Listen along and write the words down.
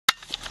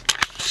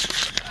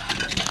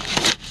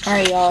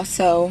Alright, y'all,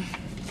 so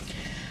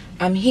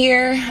I'm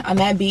here. I'm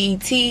at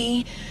BET.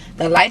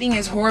 The lighting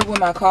is horrible in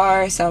my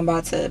car, so I'm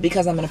about to,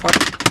 because I'm in a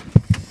parking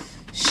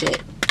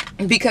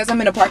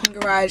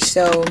garage,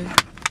 so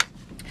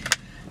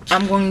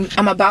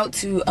I'm about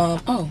to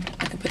oh,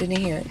 I can put it in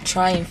here,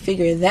 try and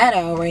figure that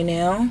out right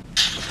now.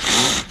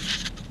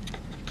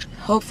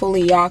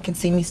 Hopefully y'all can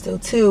see me still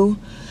too.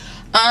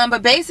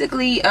 But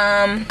basically,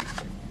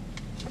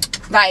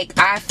 like,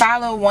 I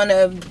follow one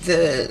of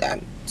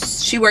the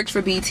she works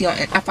for BET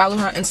I follow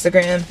her on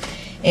Instagram,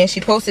 and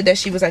she posted that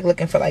she was like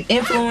looking for like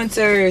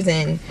influencers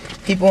and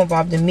people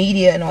involved in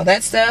media and all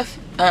that stuff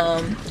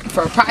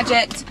for a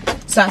project.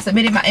 So I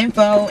submitted my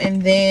info,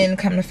 and then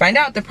come to find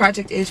out the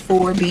project is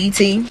for BET.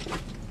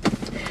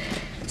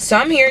 So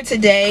I'm here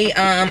today.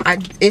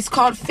 It's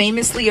called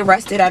Famously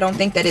Arrested. I don't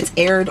think that it's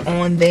aired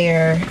on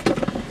their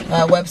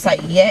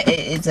website yet. It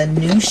is a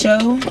new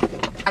show.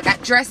 I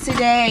got dressed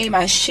today.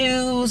 My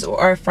shoes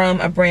are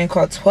from a brand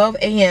called 12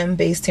 AM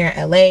based here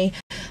in LA.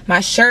 My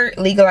shirt,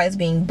 Legalized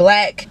Being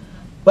Black.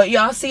 But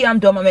y'all see I'm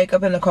doing my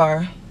makeup in the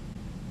car.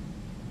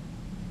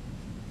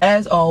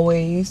 As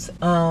always,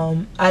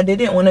 I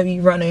didn't want to be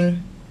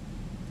running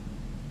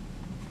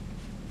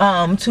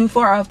too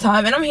far off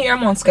time. And I'm here,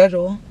 I'm on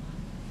schedule.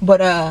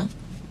 But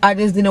I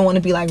just didn't want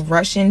to be like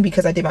rushing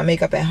because I did my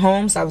makeup at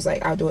home. So I was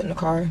like, I'll do it in the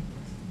car.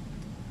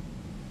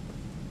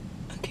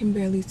 I can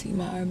barely see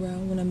my eyebrow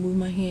when I move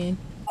my hand.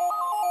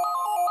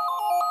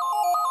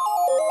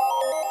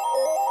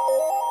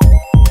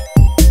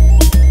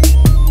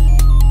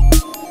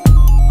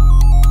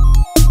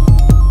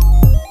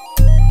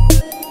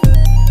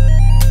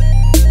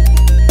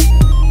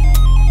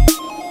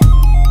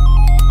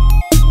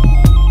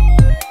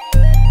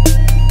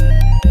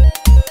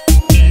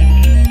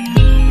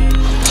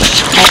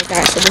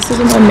 This is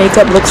what my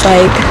makeup looks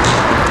like.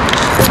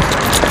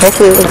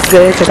 Hopefully it looks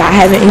good because I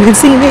haven't even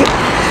seen it.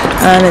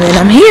 And then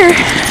I'm here.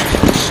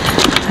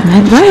 I'm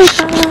at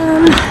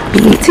Viacom,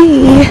 BET.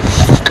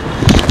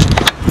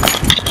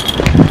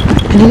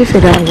 I need to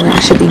figure out where I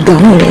should be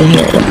going in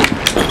here.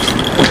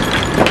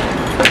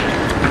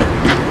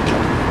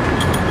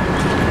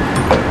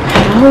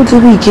 How do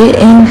we get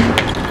in?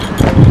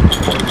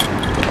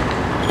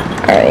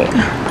 Alright.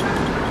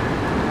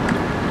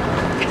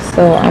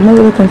 So I'm a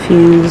little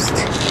confused.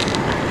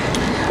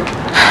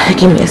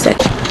 Give me a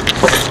second.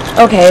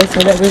 Okay, so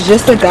there was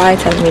just a guy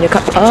telling me to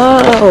come.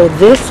 Oh,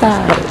 this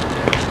side.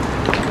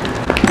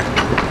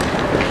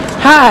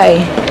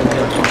 Hi.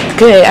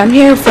 Good. I'm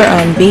here for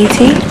BET.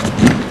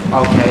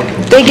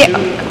 Okay.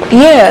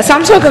 Yeah. So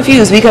I'm so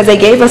confused because they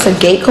gave us a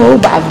gate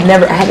code, but I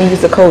haven't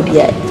used the code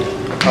yet.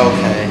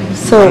 Okay.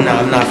 So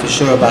I'm not for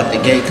sure about the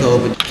gate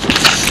code, but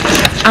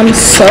I'm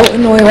so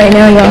annoyed right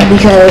now, y'all,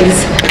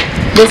 because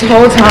this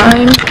whole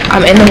time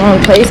I'm in the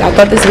wrong place. I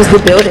thought this was the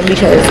building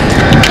because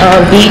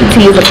BET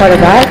is a part of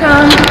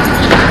Viacom,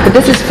 but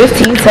this is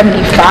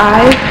 1575.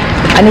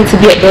 I need to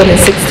be at building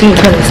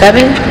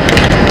 1627.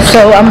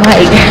 So I'm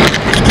like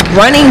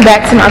running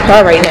back to my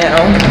car right now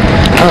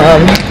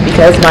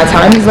because my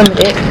time is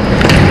limited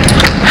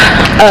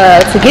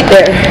to get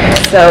there.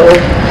 So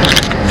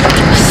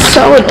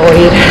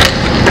annoyed.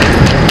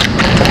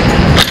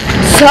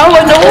 So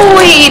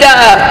annoyed.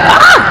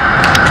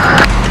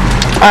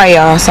 Alright,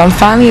 y'all, so I'm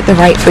finally at the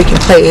right freaking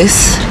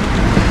place.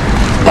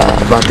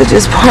 About to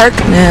just park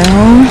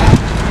now.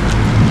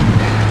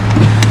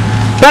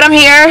 But I'm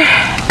here.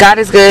 God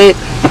is good.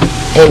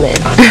 Amen.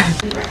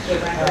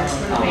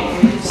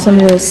 Some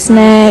little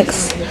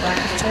snacks.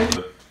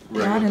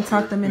 Y'all done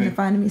talk them into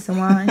finding me some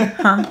wine,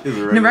 huh?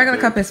 The regular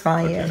cup is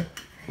fine, okay. Yeah.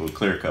 We'll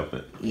clear cup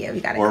it. Yeah, we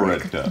got it. Or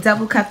red cup.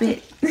 Double cup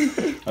it. I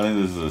think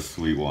this is a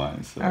sweet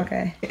wine. So.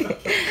 Okay.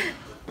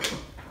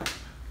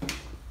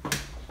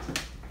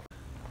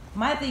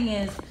 My thing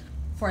is,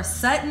 for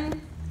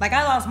Sutton, like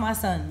I lost my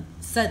son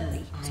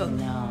suddenly.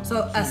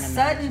 So a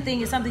sudden thing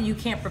is something you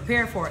can't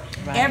prepare for.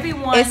 Right.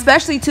 Everyone,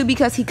 especially too,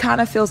 because he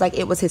kind of feels like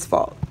it was his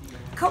fault.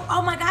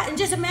 Oh my God! And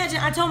just imagine,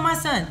 I told my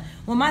son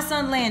when my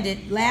son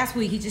landed last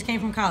week. He just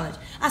came from college.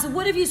 I said,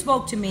 "What if you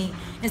spoke to me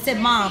and said,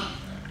 Mom,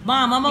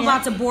 I'm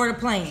about to board a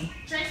plane,"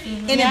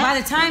 and then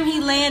by the time he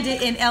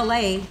landed in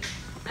LA,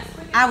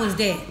 I was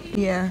dead.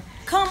 Yeah.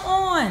 Come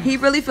on. He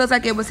really feels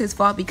like it was his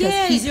fault because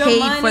he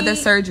paid for the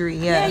surgery.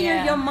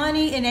 Yeah. Your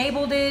money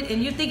enabled it,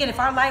 and you're thinking if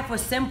our life was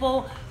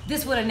simple,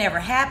 this would have never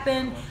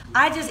happened.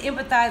 I just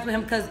empathize with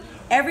him because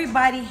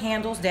everybody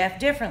handles death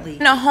differently.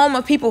 In a home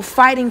of people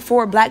fighting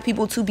for black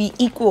people to be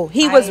equal.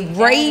 He was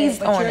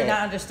raised on it. But you're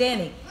not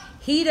understanding.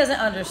 He doesn't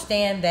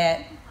understand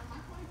that.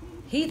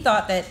 He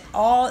thought that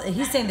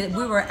he's saying that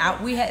we were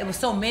out, it was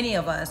so many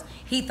of us,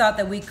 he thought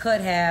that we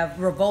could have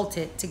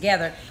revolted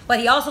together.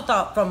 But he also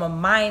thought from a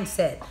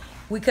mindset,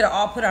 we could have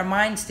all put our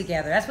minds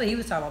together. That's what he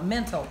was talking about,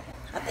 mental.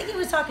 I think he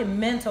was talking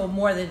mental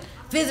more than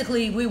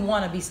physically we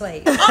want to be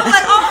slaves. I'm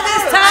like, all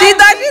this time. She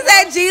thought you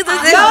said Jesus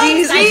is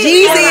Jesus.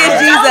 Jeezy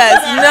is Jesus.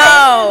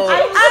 No.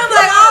 I'm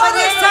like, all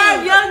this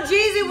time, young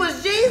Jeezy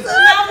was Jesus.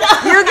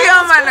 You get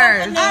on my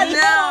nerves.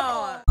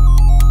 No.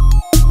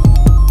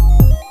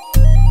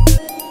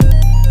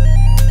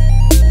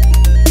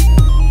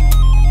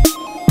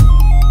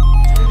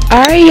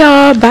 right,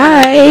 y'all.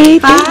 Bye.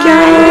 Thank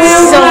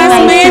y'all. So nice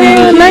to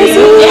meet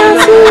you.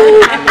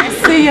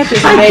 See you at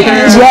this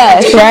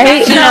Yes,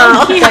 right?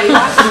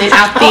 And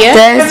out there.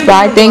 Yes,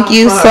 bye. Thank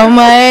you so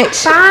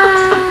much.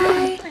 Bye.